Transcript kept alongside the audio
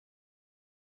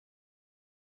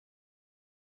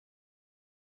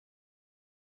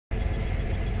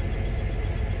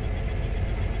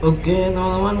Oke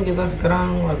teman-teman, kita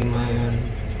sekarang lagi main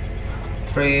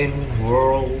Train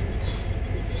World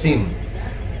Sim.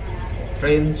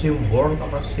 Train Sim World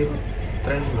apa Sim?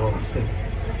 Train World Sim.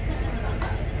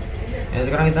 Ya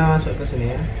sekarang kita masuk ke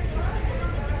sini ya.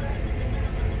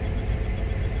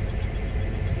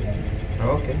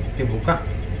 Oke, dibuka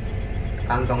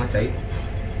kantong ajaib.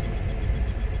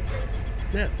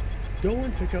 Now, go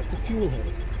and pick up the fuel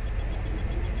hose.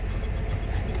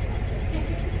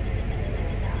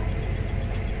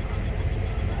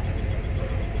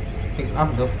 Pick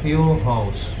up the fuel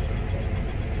hose.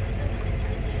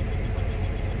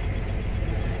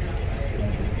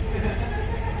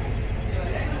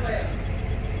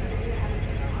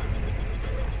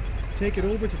 Take it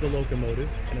over to the locomotive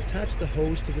and attach the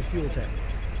hose to the fuel tank.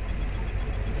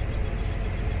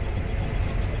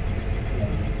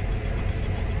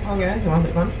 Oke,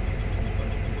 dimasukkan.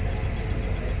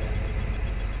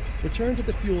 Return to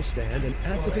the fuel stand and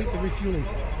activate the refueling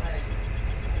pump.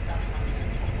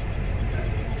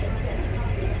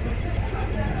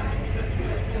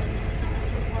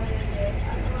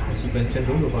 Isi bensin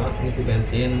dulu pak, isi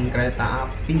bensin kereta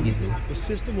api gitu. The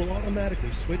system will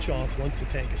automatically switch off once the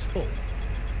tank is full.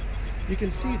 You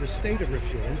can see the state of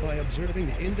refueling by observing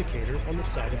the indicator on the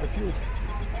side of the fuel tank.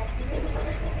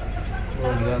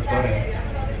 Oh, indikator ya.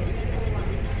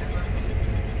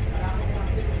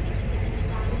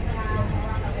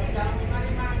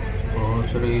 Oh,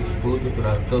 1.700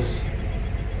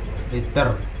 liter.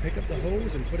 Pick up the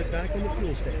hose and put it back in the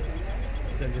fuel stand.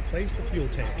 Then replace the fuel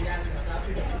tank.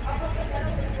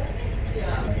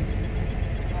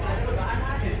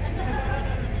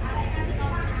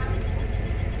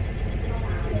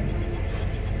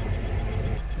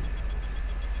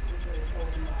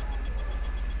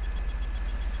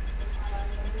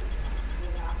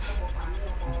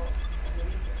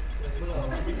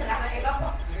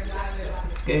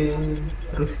 Oke,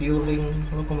 refueling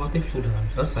lokomotif sudah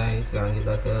selesai. Sekarang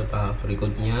kita ke tahap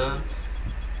berikutnya.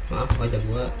 Maaf aja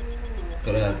gua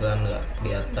kelihatan nggak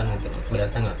kelihatan gitu,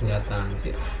 kelihatan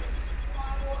sih.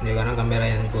 Ya karena kamera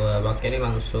yang gua pakai ini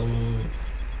langsung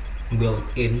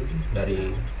built-in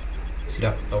dari si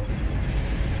laptop.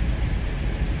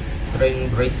 Train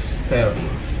brakes theory.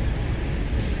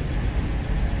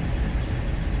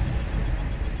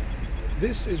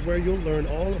 This is where you'll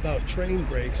learn all about train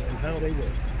brakes and how they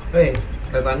work.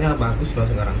 Keretanya bagus loh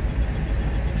sekarang.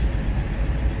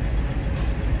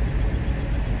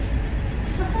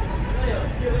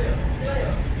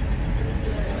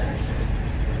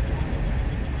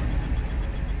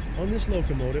 On this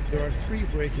locomotive, there are 3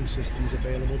 braking systems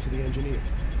available to the engineer.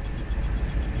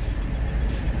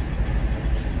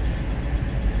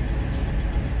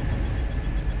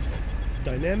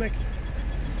 Dynamic,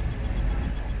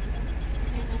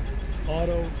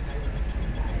 auto,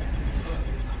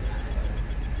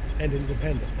 and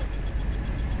independent.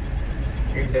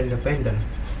 Independent.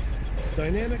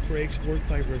 Dynamic brakes work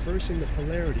by reversing the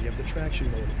polarity of the traction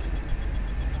motor.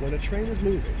 When a train is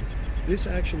moving, this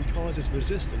action causes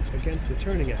resistance against the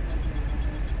turning axis.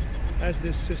 As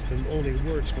this system only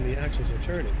works when the axles are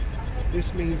turning,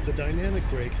 this means the dynamic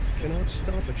brake cannot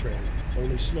stop a train,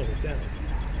 only slow it down.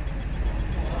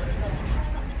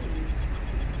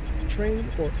 Train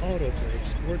or auto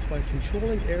brakes work by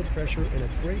controlling air pressure in a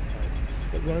brake pipe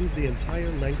that runs the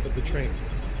entire length of the train.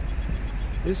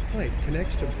 This pipe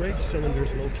connects to brake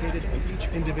cylinders located on each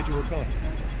individual car.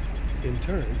 In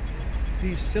turn,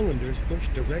 these cylinders push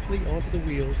directly onto the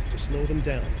wheels to slow them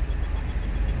down.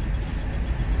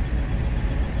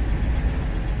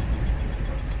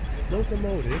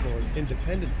 Locomotive or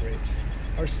independent brakes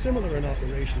are similar in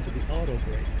operation to the auto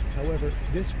brake. However,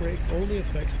 this brake only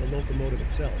affects the locomotive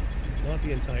itself, not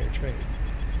the entire train.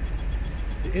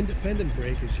 The independent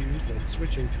brake is used when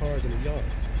switching cars in a yard,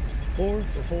 or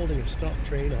for holding a stopped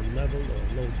train on level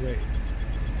or low grade.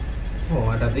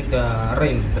 Oh, ada 3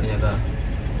 rem ternyata.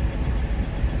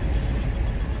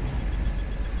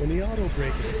 When the auto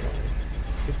brake is applied,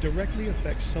 it directly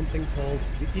affects something called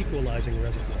the equalizing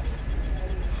reservoir.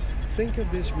 Think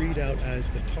of this readout as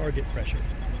the target pressure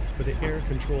for the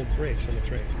air-controlled brakes on the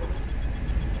train.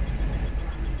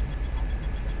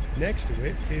 Next to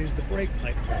it is the brake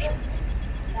pipe pressure.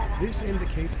 This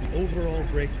indicates the overall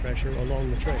brake pressure along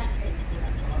the train.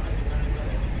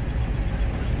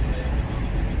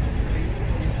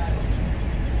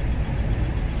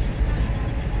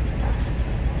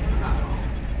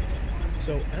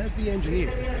 So, as the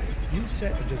engineer, you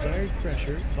set a desired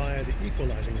pressure via the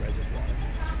equalizing reservoir,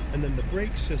 and then the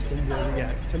brake system will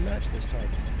react to match this target.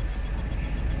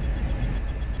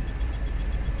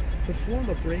 Perform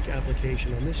a brake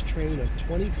application on this train of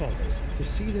 20 cars to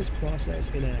see this process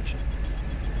in action.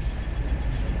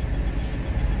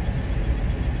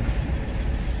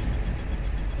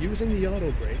 Using the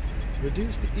auto brake,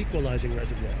 reduce the equalizing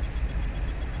reservoir.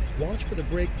 Watch for the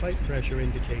brake pipe pressure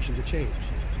indication to change,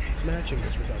 matching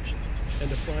this reduction,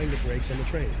 and applying the brakes on the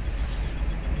train.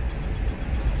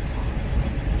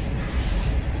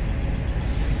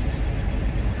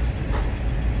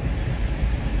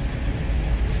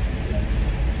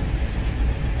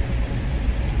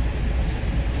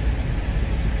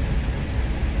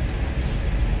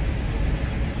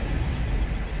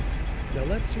 Now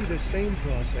let's see this same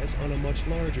process on a much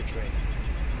larger train.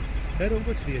 Head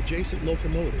over to the adjacent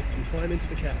locomotive and climb into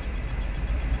the cab.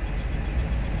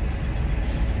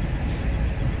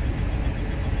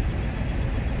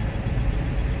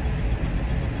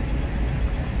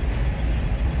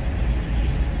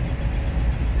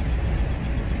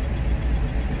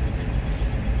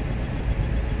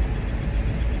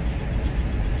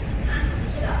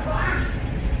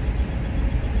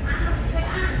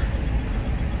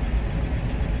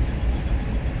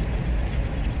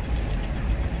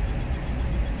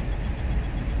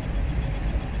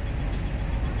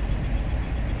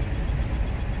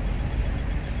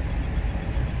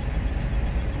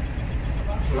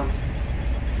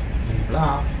 Di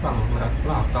belakang, merah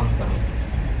belakang kan.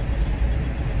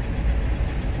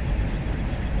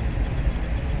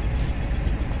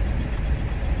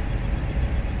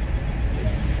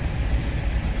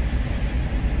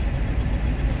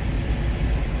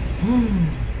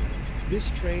 This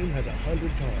train has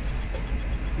 100 cars.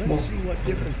 Let's see what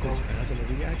difference this has on the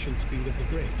reaction speed of the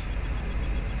brakes.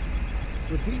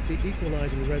 Repeat the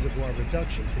equalizing reservoir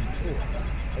reduction from before,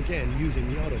 again using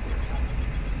the auto brake.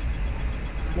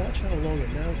 Watch how long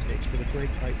it now takes for the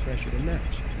brake pipe pressure to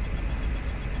match.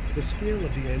 The skill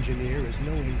of the engineer is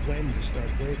knowing when to start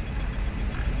braking.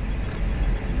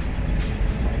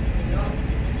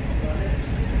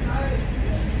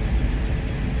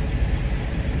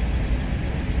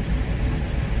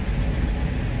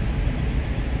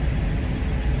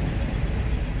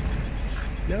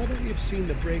 Now that we have seen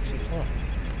the brakes applied,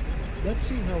 let's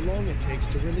see how long it takes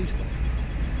to release them.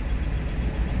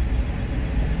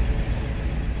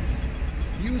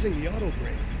 Using the auto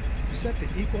brake, set the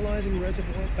equalizing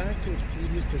reservoir back to its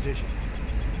previous position.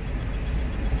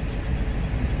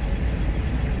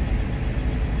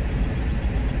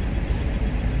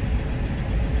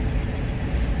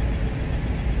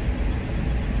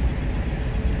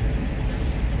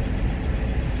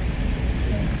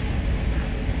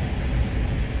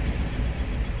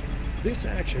 This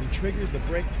action triggers the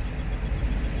brake.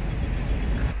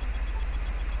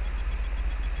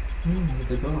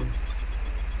 Gitu doang.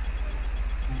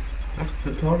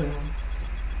 Tutorial.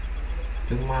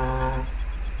 Cuma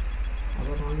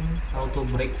apa namanya? Auto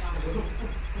brake.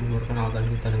 Memperkenalkan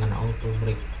kita dengan auto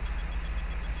brake.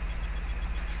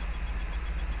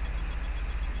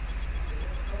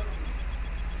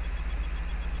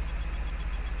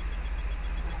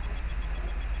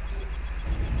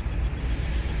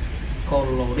 Cold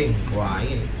loading, wah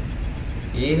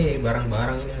ini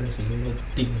barang-barang ini harus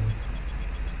loading.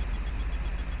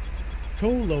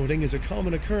 Coal loading is a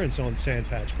common occurrence on sand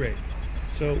patch grade,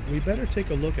 so we better take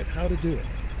a look at how to do it.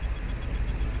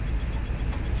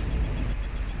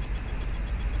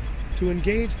 To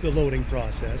engage the loading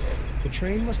process, the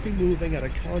train must be moving at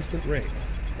a constant rate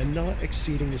and not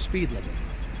exceeding the speed limit.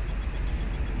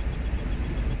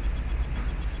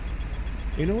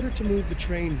 In order to move the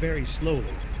train very slowly,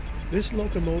 this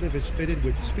locomotive is fitted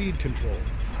with speed control.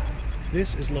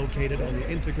 This is located on the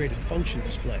integrated function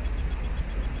display.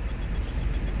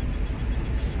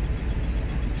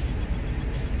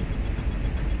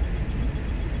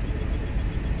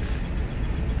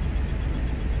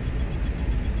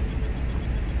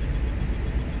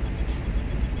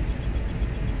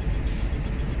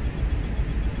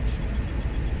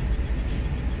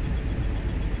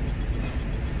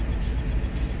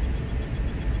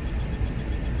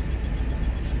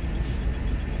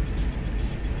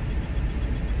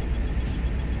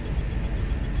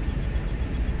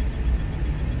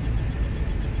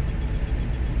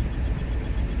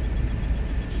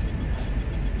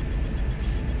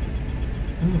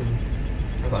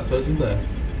 Agak jauh juga ya.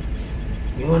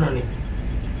 Gimana nih?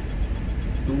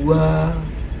 2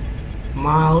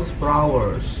 miles per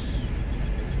hour.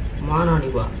 Mana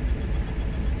nih, Pak?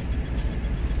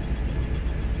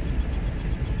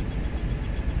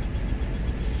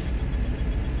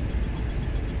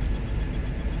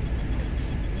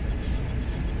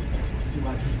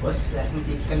 Bos, let's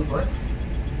chicken, bos.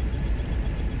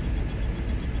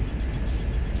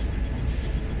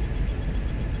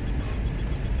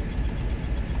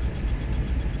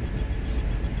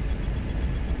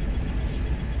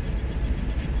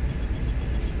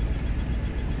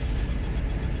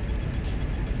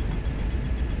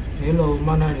 Hello,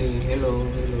 mana nih? Hello,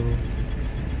 hello.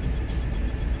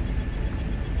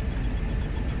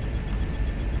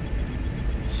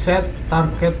 Set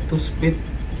target to speed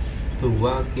 2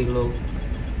 kilo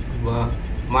 2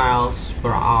 miles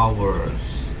per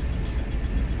hours.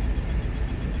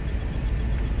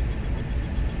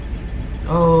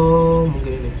 Oh,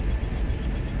 mungkin ini.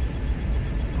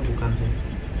 Oh, bukan sih.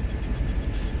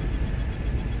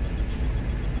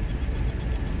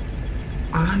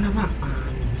 Mana pak?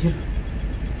 Anjir.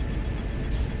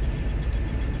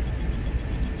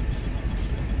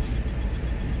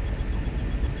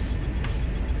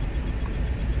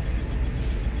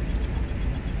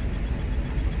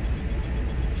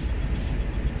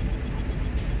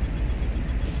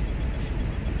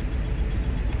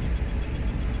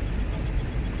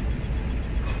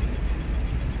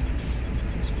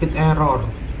 Speed error.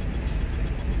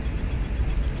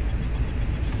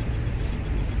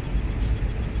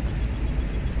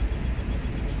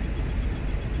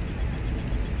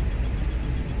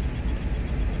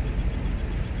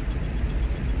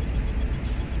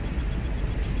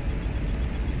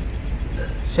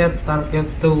 Set target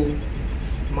 2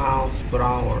 miles per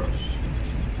hour.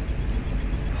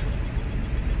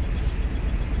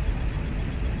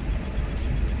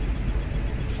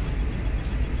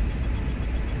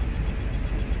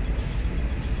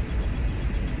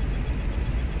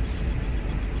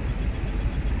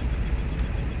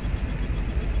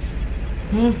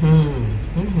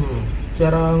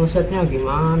 Cara ngesetnya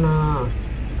gimana?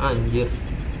 Anjir.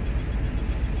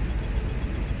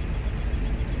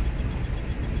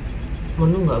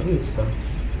 Menu nggak bisa.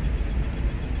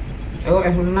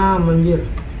 F6 anjir.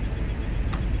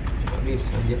 Nggak bisa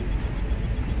anjir.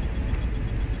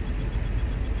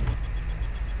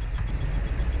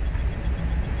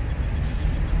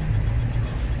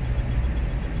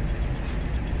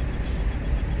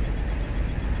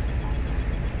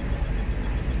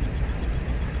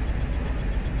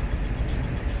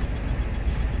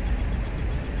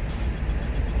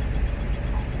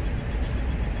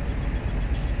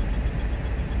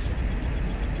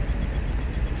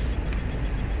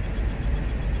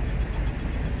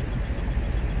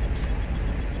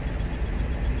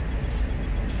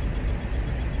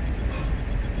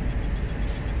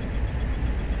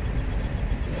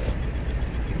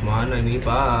 Mana ini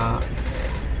pak?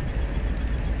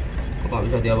 Kok nggak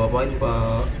bisa diapa-apain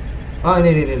pak? Ah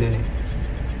ini.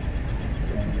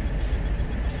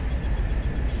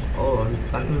 Oh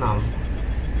kan 6.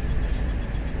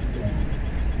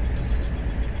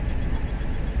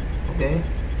 Oke.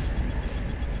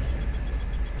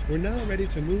 We're now ready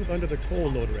to move under the coal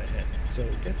loader ahead, so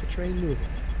get the train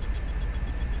moving.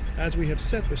 As we have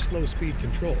set the slow speed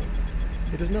control,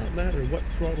 it does not matter what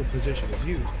throttle position is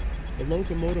used, the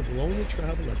locomotive will only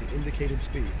travel at the indicated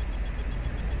speed.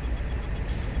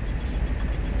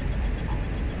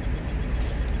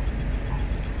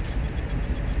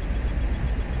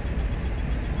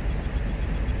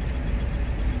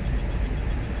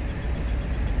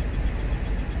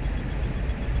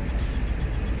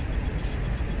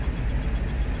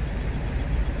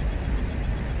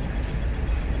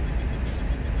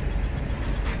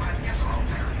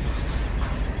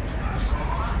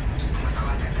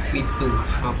 Pitu.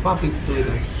 Apa pitu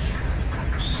itu?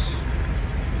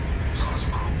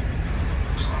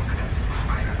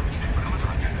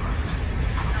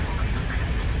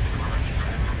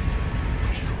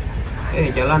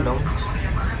 Jalan dong.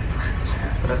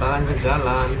 Kereta lanjut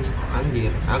jalan.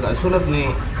 Anjir, agak sulit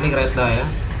nih. Ini kereta ya.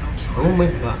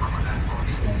 Rumit pak.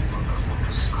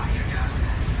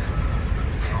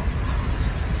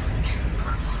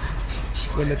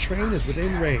 When the train is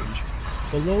within range,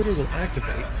 the loader will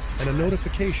activate and a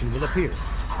notification will appear.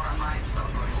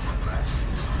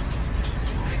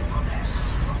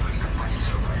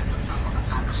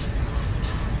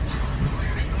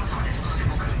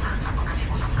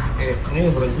 Ini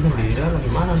berhenti sendiri lah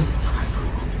gimana nih?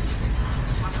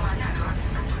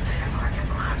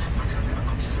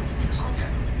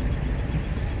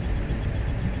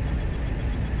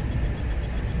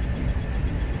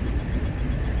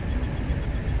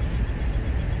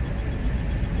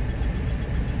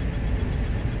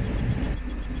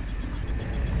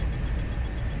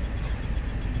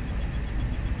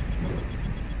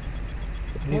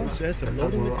 The process of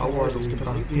loading the cars is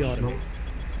completely automated.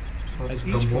 As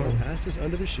each car passes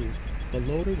under the chute, the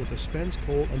loader will dispense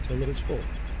coal until it is full.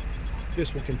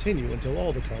 This will continue until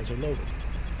all the cars are loaded.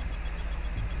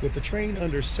 With the train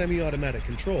under semi-automatic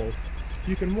control,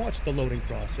 you can watch the loading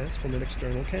process from an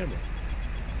external camera.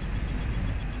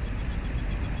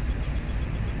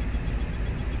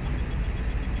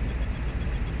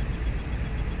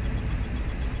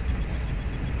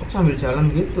 sambil jalan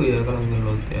gitu ya kalau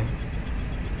ngeload ya.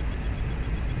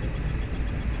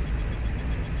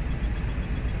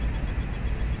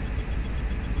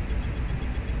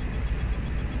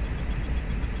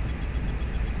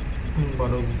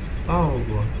 Baru tahu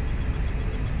gua.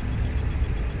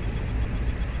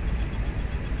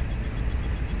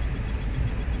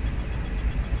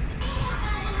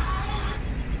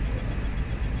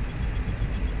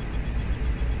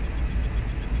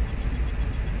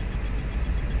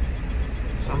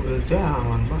 Sambil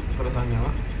jalan pak keretanya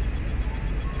pak.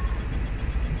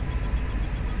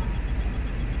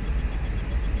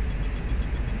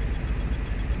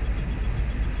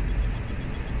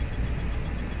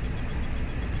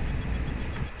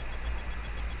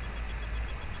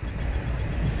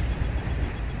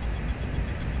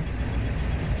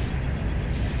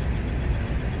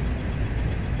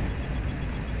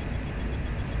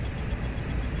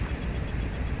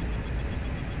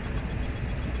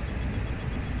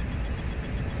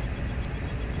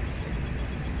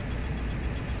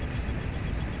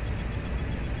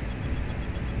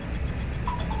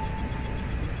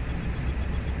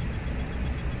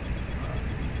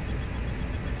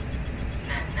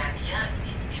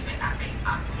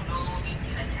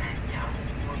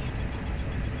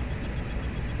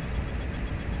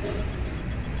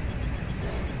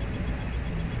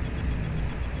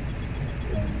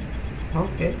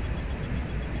 Oke.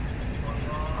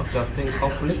 Objective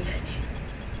complete.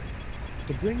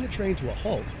 To bring the train to a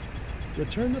halt,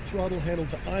 return the throttle handle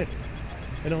to idle,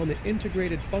 and on the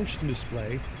integrated function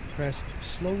display, press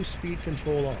slow speed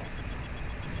control off.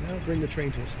 Now bring the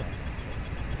train to a stop.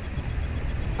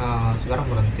 Sekarang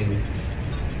berhenti.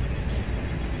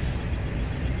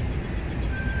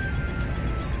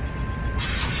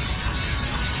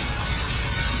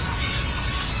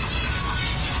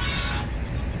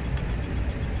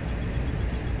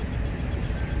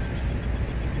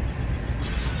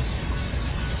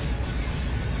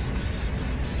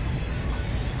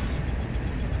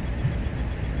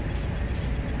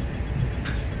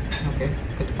 Oke,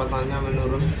 kecepatannya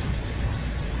menurun.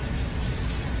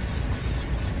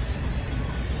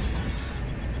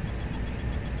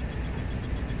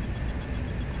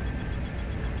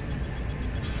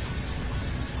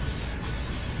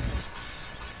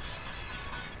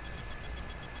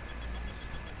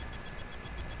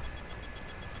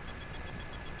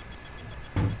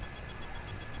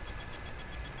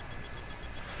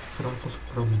 Seratus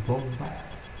gerbong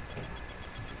pak.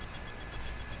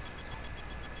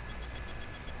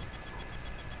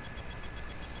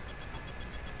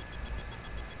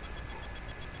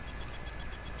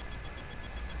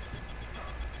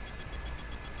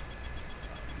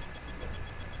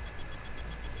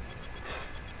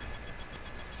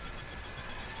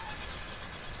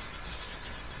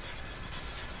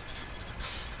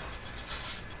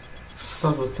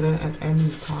 Stop the train at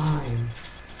any time.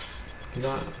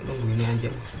 Kita nunggu ini aja.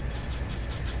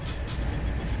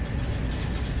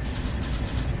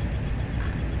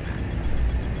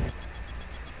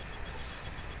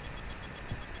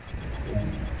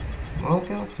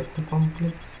 Oke, objektif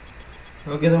komplit.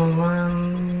 Oke teman-teman,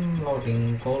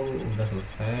 loading call udah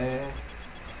selesai.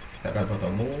 Kita akan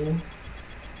bertemu.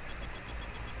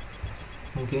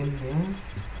 Mungkin ya,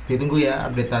 ditunggu ya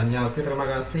updateannya. Oke, terima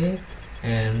kasih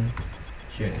and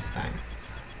see you next time.